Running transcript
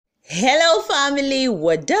Hello family,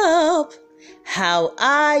 what up? How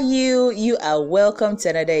are you? You are welcome to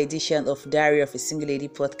another edition of Diary of a Single Lady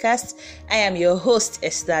podcast. I am your host,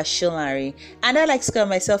 Esther Shomari, and I like to call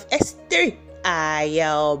myself Esther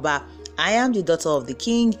Ayalba. I am the daughter of the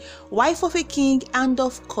king, wife of a king, and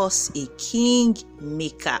of course a king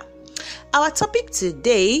maker. Our topic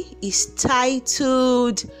today is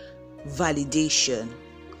titled Validation.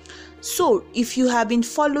 So if you have been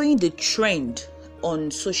following the trend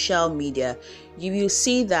on social media, you will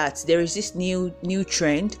see that there is this new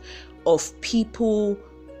trend of people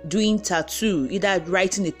doing tattoo, either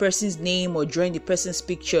writing the person's name or drawing the person's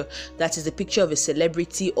picture, that is the picture of a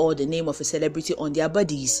celebrity or the name of a celebrity, on their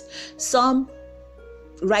bodies. Some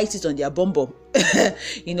write it on their bum bum,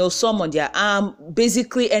 some on their arm,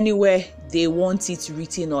 basically anywhere they want it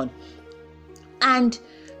written on. And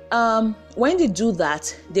when they do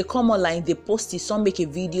that, they come online, they post it, some make a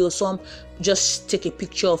video, some just take a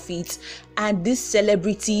picture of it, and these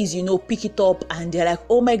celebrities, pick it up and they're like,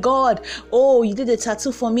 oh my god, oh, you did a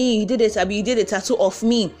tattoo for me, you did a tattoo of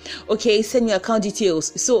me, okay, send your account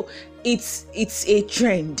details. So it's a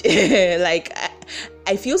trend. Like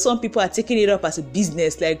I feel some people are taking it up as a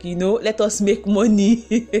business, like, let us make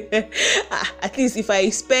money. At least if I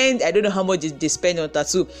spend, I don't know how much they spend on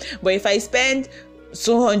tattoo, but if I spend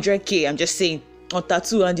 200k, I'm just saying, on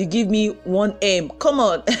tattoo, and you give me 1M, come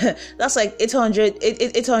on, that's like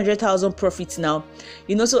 800,000 profits now,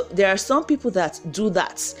 so there are some people that do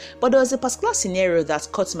that. But there was a particular scenario that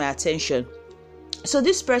caught my attention. So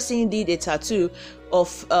this person did a tattoo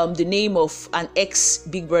of the name of an ex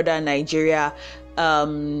Big Brother Nigeria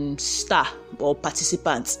star or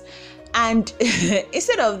participant, and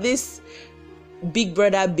instead of this Big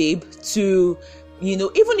Brother babe to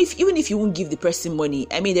even if you won't give the person money,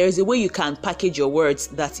 I mean, there is a way you can package your words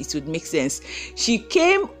that it would make sense. She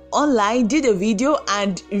came online, did a video,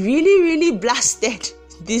 and really blasted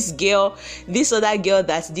this other girl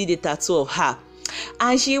that did a tattoo of her.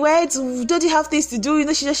 And she went, don't you have things to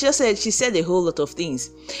do? She said a whole lot of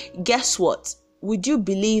things. Guess what? Would you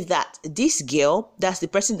believe that this girl, that's the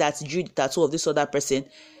person that drew the tattoo of this other person,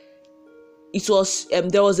 it was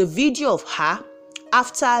there was a video of her.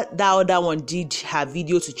 After that other one did her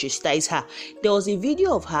video to chastise her, there was a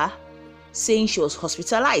video of her saying she was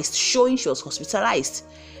hospitalized, showing she was hospitalized,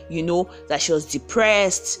 that she was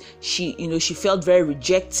depressed. She felt very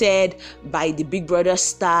rejected by the Big Brother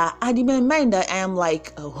star. And in my mind, I am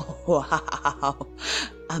like, oh, wow,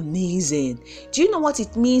 amazing. Do you know what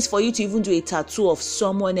it means for you to even do a tattoo of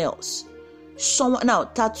someone else? Now,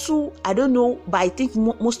 tattoo, I don't know, but I think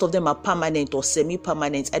most of them are permanent or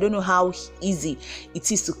semi-permanent. I don't know how easy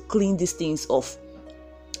it is to clean these things off.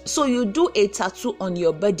 So you do a tattoo on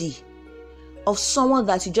your body of someone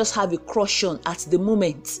that you just have a crush on at the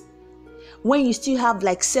moment, when you still have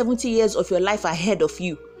like 70 years of your life ahead of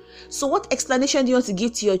you. So what explanation do you want to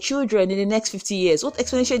give to your children in the next 50 years? What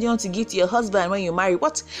explanation do you want to give to your husband when you marry?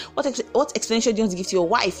 What explanation do you want to give to your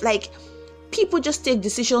wife? Like, people just take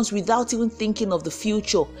decisions without even thinking of the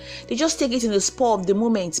future. They just take it in the spur of the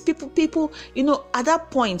moment. People, at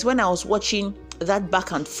that point when I was watching that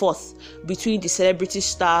back and forth between the celebrity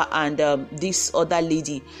star and this other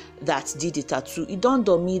lady that did the tattoo, it dawned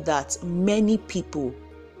on me that many people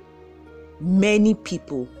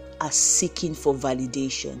are seeking for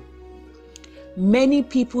validation. Many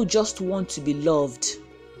people just want to be loved.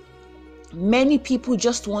 Many people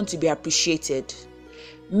just want to be appreciated.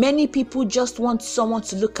 Many people just want someone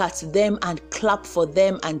to look at them and clap for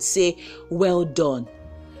them and say, well done.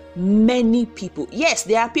 Many people. Yes,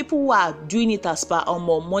 there are people who are doing it as per a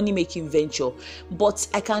more money-making venture. But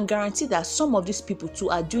I can guarantee that some of these people too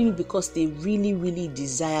are doing it because they really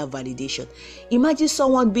desire validation. Imagine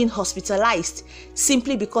someone being hospitalized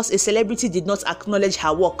simply because a celebrity did not acknowledge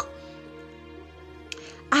her work.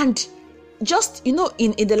 And just, in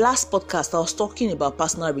the last podcast, I was talking about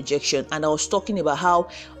personal rejection, and I was talking about how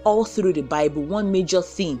all through the Bible, one major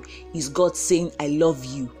theme is God saying, I love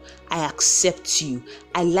you, I accept you,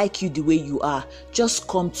 I like you the way you are, just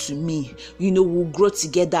come to me, we'll grow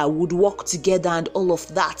together, we'll walk together and all of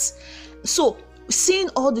that. So seeing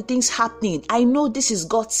all the things happening, I know this is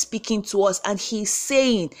God speaking to us, and He's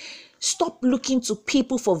saying, stop looking to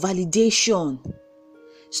people for validation.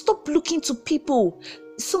 Stop looking to people.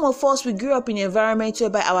 Some of us, we grew up in an environment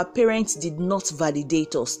whereby our parents did not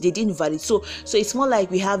validate us. They didn't validate. So it's more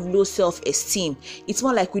like we have low self-esteem. It's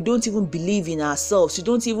more like we don't even believe in ourselves. We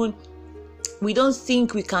don't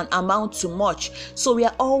think we can amount to much. So we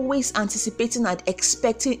are always anticipating and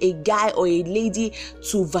expecting a guy or a lady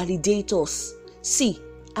to validate us. See,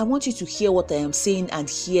 I want you to hear what I am saying and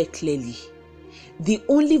hear clearly. The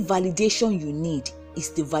only validation you need is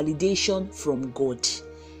the validation from God.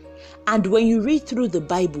 And when you read through the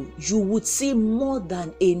Bible, you would see more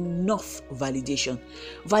than enough validation.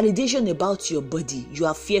 Validation about your body. You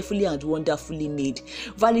are fearfully and wonderfully made.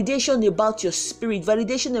 Validation about your spirit.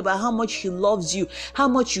 Validation about how much He loves you, how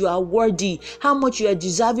much you are worthy, how much you are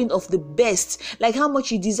deserving of the best, like how much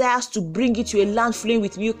He desires to bring you to a land flowing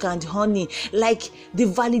with milk and honey. Like the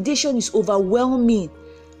validation is overwhelming.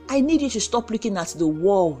 I need you to stop looking at the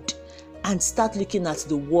world and start looking at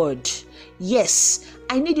the Word. Yes,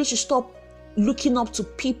 I need you to stop looking up to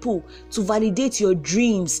people to validate your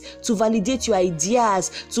dreams, to validate your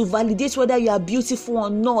ideas, to validate whether you are beautiful or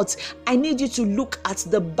not. I need you to look at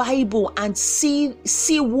the Bible and see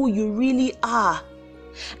who you really are.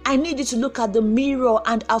 I need you to look at the mirror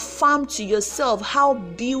and affirm to yourself how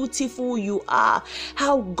beautiful you are,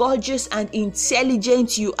 how gorgeous and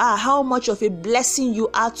intelligent you are, how much of a blessing you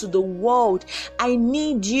are to the world. I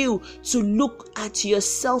need you to look at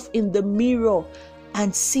yourself in the mirror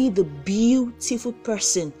and see the beautiful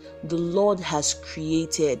person the Lord has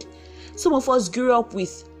created. Some of us grew up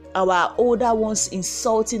with our older ones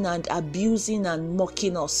insulting and abusing and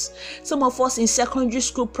mocking us. Some of us in secondary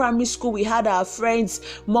school, primary school, we had our friends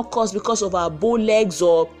mock us because of our bow legs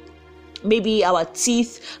or maybe our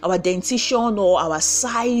teeth, our dentition, or our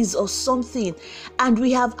size or something. And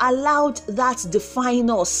we have allowed that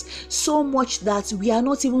define us so much that we are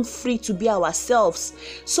not even free to be ourselves.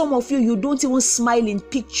 Some of you don't even smile in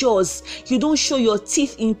pictures. You don't show your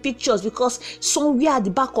teeth in pictures because somewhere at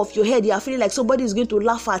the back of your head, you are feeling like somebody is going to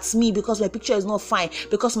laugh at me because my picture is not fine,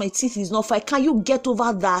 because my teeth is not fine. Can you get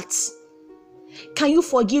over that? Can you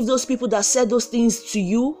forgive those people that said those things to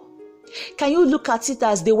you? Can you look at it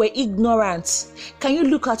as they were ignorant? Can you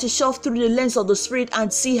look at yourself through the lens of the Spirit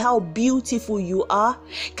and see how beautiful you are?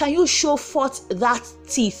 Can you show forth that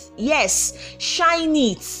teeth? Yes, shine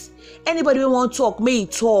it. Anybody who want to talk, may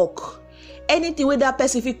talk. Anything with that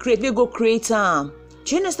person, if you create, we go create them.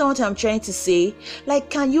 Do you understand what I'm trying to say? Like,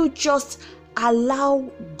 can you just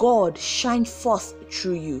allow God shine forth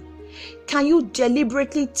through you? Can you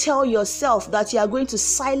deliberately tell yourself that you are going to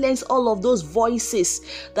silence all of those voices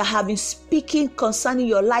that have been speaking concerning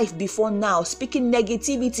your life before now, speaking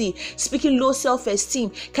negativity, speaking low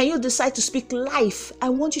self-esteem? Can you decide to speak life? I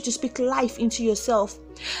want you to speak life into yourself.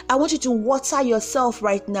 I want you to water yourself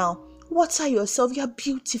right now. Water yourself. You are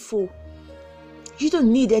beautiful. You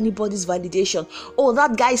don't need anybody's validation. Oh,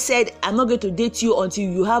 that guy said, I'm not going to date you until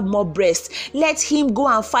you have more breasts. Let him go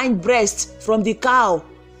and find breasts from the cow.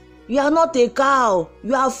 You are not a cow.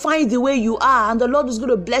 You are fine the way you are, and the Lord is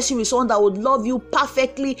going to bless you with someone that would love you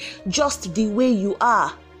perfectly just the way you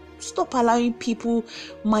are. Stop allowing people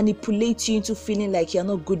manipulate you into feeling like you're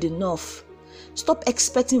not good enough. Stop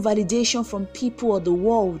expecting validation from people or the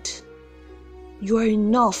world. You are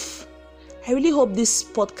enough. I really hope this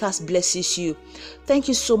podcast blesses you. Thank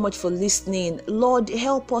you so much for listening. Lord,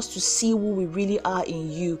 help us to see who we really are in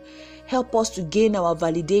you. Help us to gain our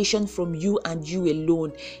validation from you and you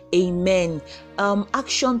alone. Amen.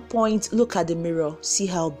 Action point, look at the mirror. See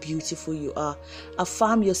how beautiful you are.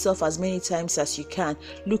 Affirm yourself as many times as you can.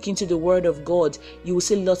 Look into the Word of God. You will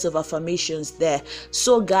see lots of affirmations there.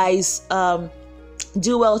 So guys,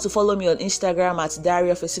 do well to follow me on Instagram at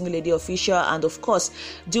Diary of a Single Lady Official, and of course,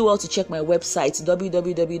 do well to check my website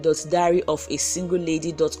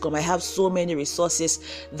www.diaryofasinglelady.com. I have so many resources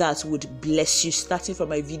that would bless you, starting from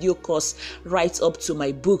my video course right up to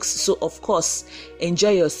my books. So of course,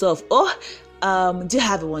 enjoy yourself. Do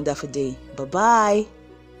have a wonderful day. Bye bye.